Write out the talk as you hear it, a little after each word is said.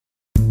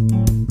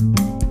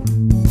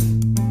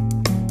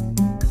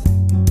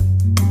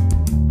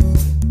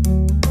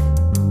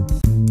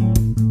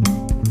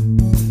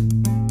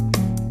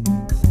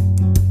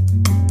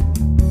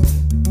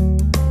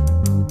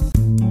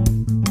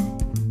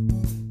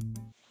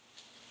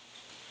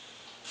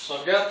So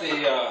I've got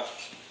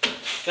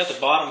the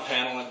bottom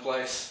panel in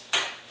place.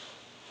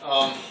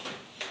 Got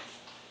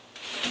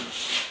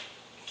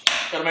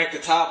to make the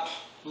top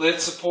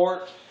lid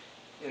support,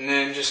 and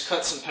then just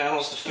cut some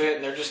panels to fit,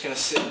 and they're just going to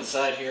sit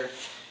inside here,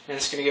 and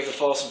it's going to give the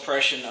false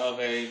impression of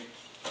a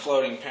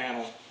floating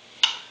panel.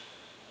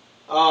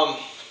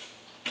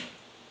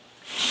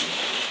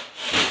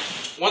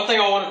 One thing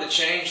I wanted to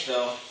change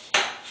though,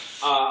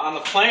 on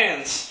the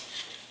plans,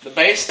 the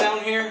base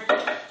down here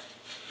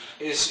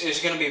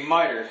is going to be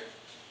mitered.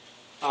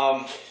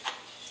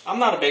 I'm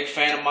not a big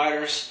fan of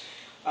miters.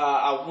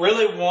 I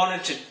really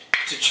wanted to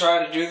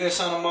try to do this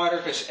on a miter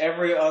because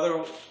every other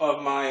one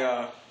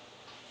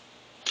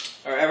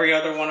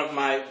of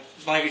my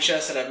blanket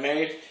chests that I've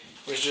made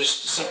was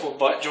just simple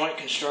butt joint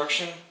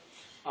construction.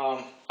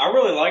 I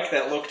really like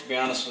that look, to be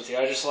honest with you.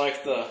 I just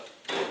like the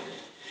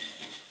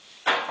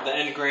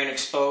end grain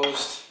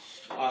exposed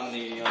on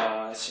the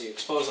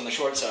exposed on the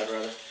short side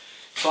rather.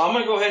 So I'm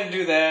going to go ahead and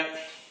do that.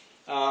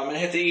 I'm going to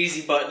hit the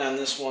easy button on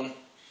this one.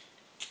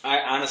 I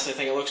honestly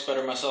think it looks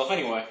better myself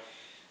anyway.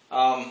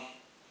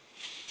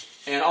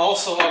 And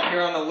also up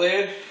here on the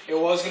lid, it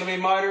was going to be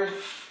mitered,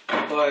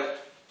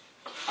 but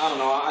I don't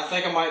know. I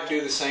think I might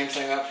do the same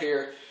thing up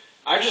here.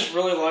 I just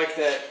really like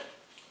that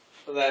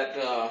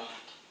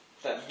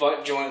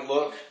butt joint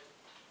look.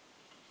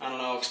 I don't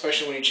know,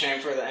 especially when you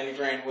chamfer the end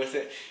grain with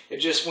it. It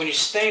just, when you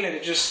stain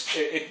it,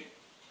 it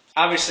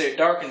obviously it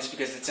darkens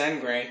because it's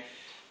end grain,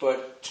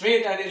 but to me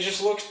it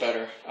just looks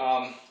better.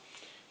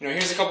 You know,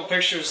 here's a couple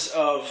pictures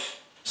of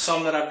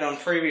some that I've done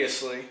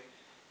previously,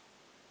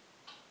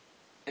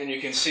 and you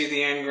can see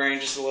the end grain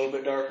just a little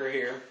bit darker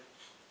here.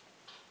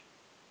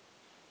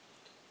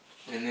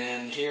 And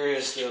then here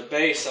is the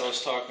base I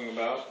was talking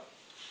about.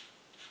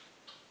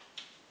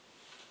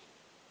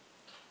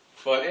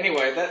 But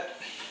anyway,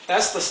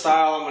 that's the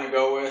style I'm going to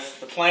go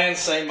with. The plans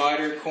say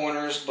mitered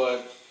corners,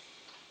 but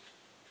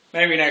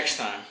maybe next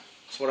time.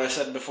 That's what I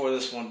said before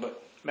this one,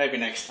 but maybe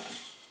next time.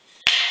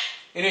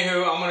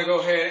 Anywho, I'm going to go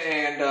ahead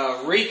and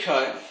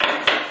recut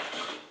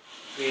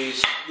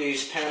these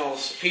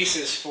panels,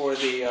 pieces for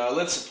the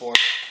lid support.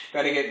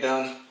 Got to get it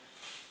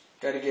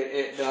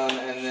done,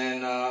 and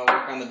then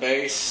work on the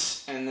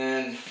base. And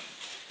then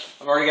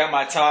I've already got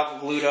my top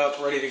glued up,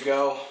 ready to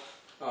go,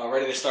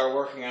 ready to start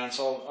working on.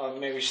 So I'll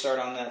maybe start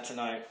on that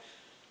tonight.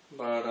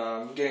 But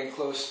I'm getting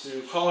close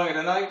to calling it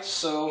a night.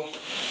 So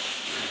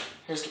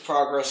here's the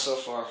progress so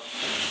far.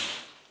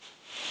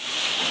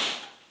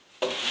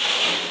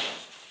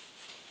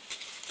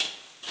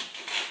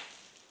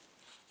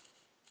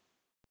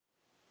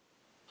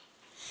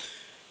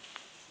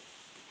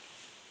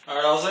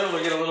 Alright, I was able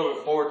to get a little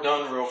bit more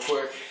done real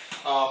quick.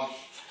 I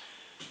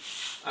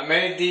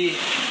made the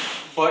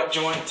butt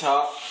joint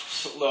top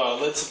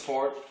lid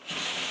support,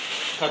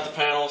 cut the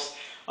panels.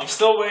 I'm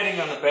still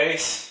waiting on the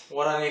base,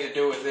 what I need to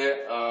do with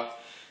it. I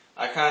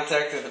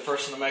contacted the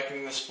person I'm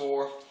making this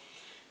for,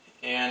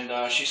 and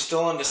she's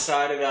still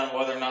undecided on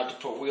whether or not to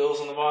put wheels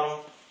on the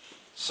bottom.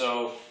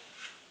 So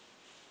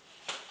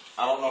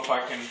I don't know if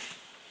I can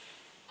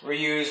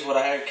reuse what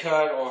I had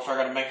cut or if I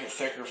got to make it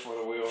thicker for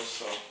the wheels.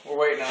 So we're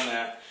waiting on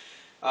that.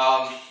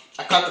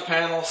 I cut the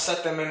panels,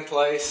 set them in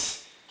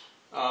place.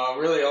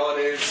 Really all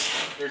it is,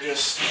 they're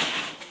just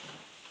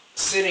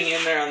sitting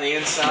in there on the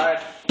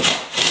inside,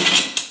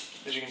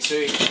 as you can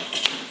see.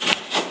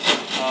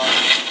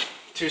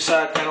 Two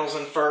side panels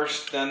in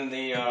first, then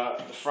the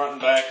front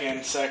and back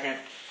in second.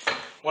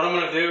 What I'm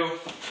going to do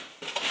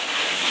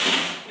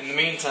in the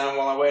meantime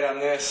while I wait on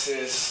this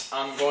is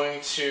I'm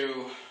going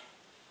to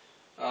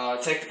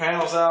take the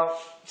panels out,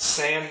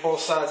 sand both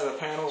sides of the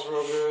panels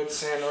real good,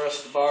 sand the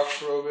rest of the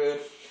box real good.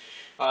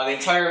 The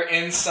entire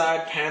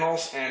inside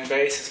panels and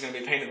base is going to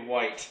be painted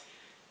white,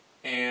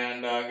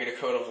 and get a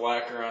coat of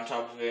lacquer on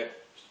top of it.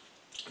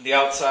 The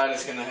outside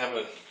is going to have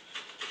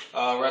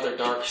a rather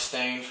dark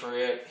stain for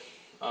it.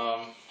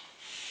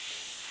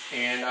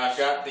 And I've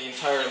got the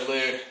entire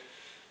lid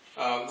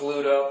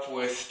glued up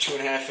with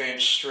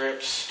 2.5-inch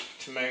strips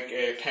to make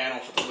a panel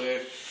for the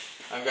lid.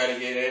 I've got to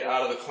get it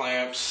out of the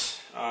clamps,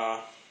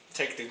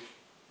 take the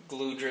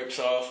glue drips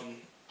off and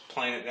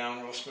plane it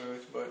down real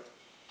smooth, but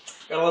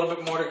got a little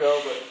bit more to go.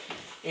 But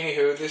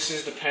anywho, this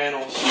is the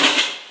panels.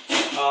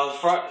 The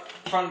front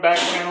and back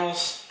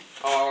panels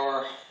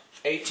are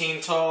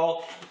 18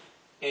 tall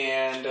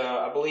and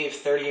I believe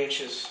 30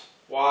 inches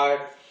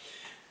wide.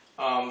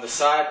 The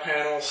side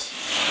panels,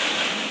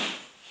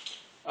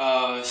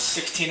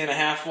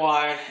 16.5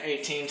 wide,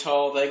 18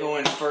 tall. They go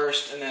in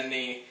first, and then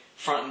the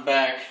front and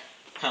back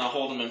kind of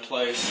hold them in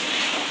place.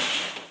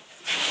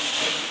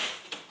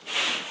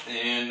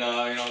 And you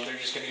know, they're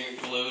just going to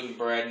get glued and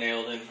brad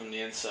nailed in from the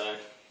inside.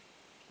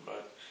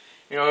 But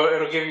you know,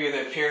 it'll give you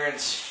the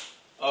appearance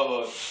of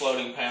a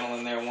floating panel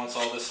in there once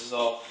all this is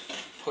all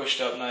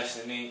pushed up nice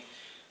and neat.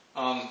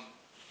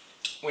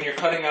 When you're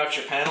cutting out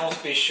your panels,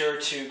 be sure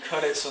to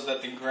cut it so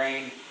that the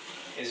grain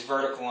is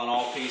vertical on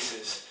all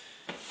pieces.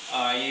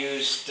 I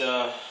used,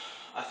 I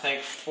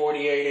think,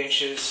 48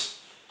 inches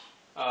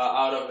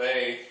out of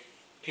a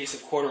piece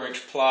of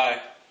 1/4-inch ply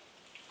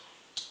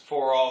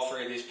for all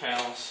three of these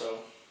panels. So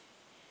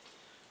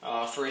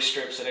 3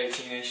 strips at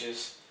 18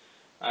 inches.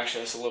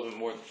 Actually, that's a little bit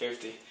more than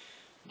 50.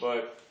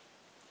 But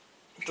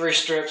 3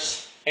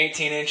 strips,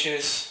 18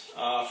 inches.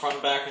 Front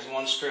and back is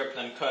 1 strip.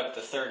 Then cut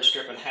the 3rd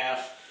strip in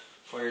half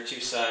for your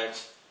 2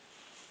 sides.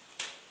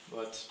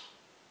 But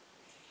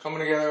coming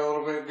together a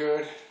little bit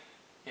good.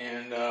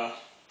 And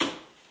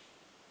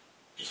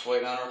just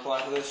waiting on a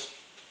reply for this.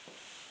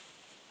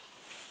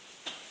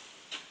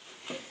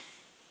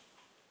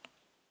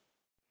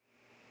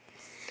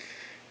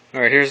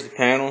 Alright, here's the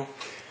panel.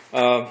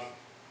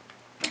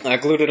 I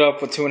glued it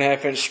up with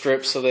 2.5 inch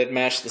strips so that it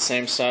matched the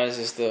same size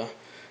as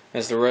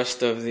the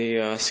rest of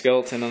the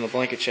skeleton on the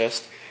blanket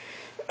chest.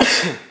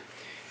 Had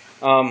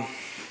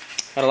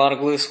a lot of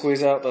glue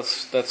squeeze out.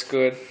 That's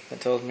good.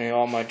 That tells me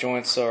all my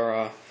joints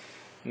are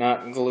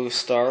not glue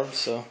starved,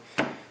 so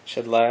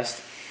should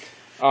last.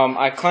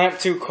 I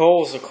clamped 2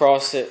 coals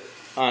across it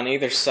on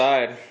either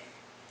side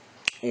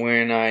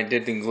when I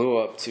did the glue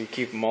up to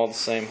keep them all the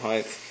same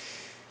height,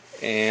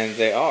 and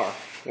they are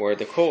where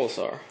the coals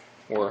are.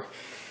 Where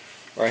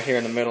right here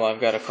in the middle, I've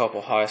got a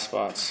couple high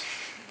spots.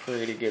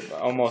 Pretty good.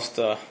 Almost,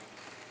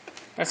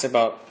 that's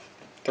about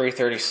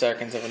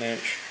 3/32 of an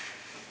inch.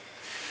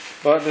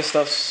 But this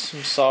stuff's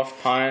some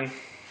soft pine.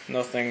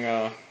 Nothing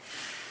a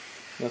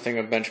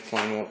bench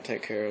plane won't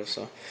take care of.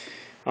 So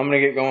I'm gonna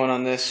get going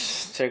on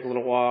this. Take a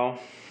little while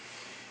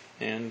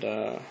and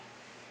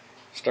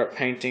start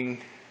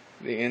painting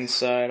the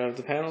inside of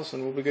the panels,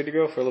 and we'll be good to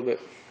go for a little bit.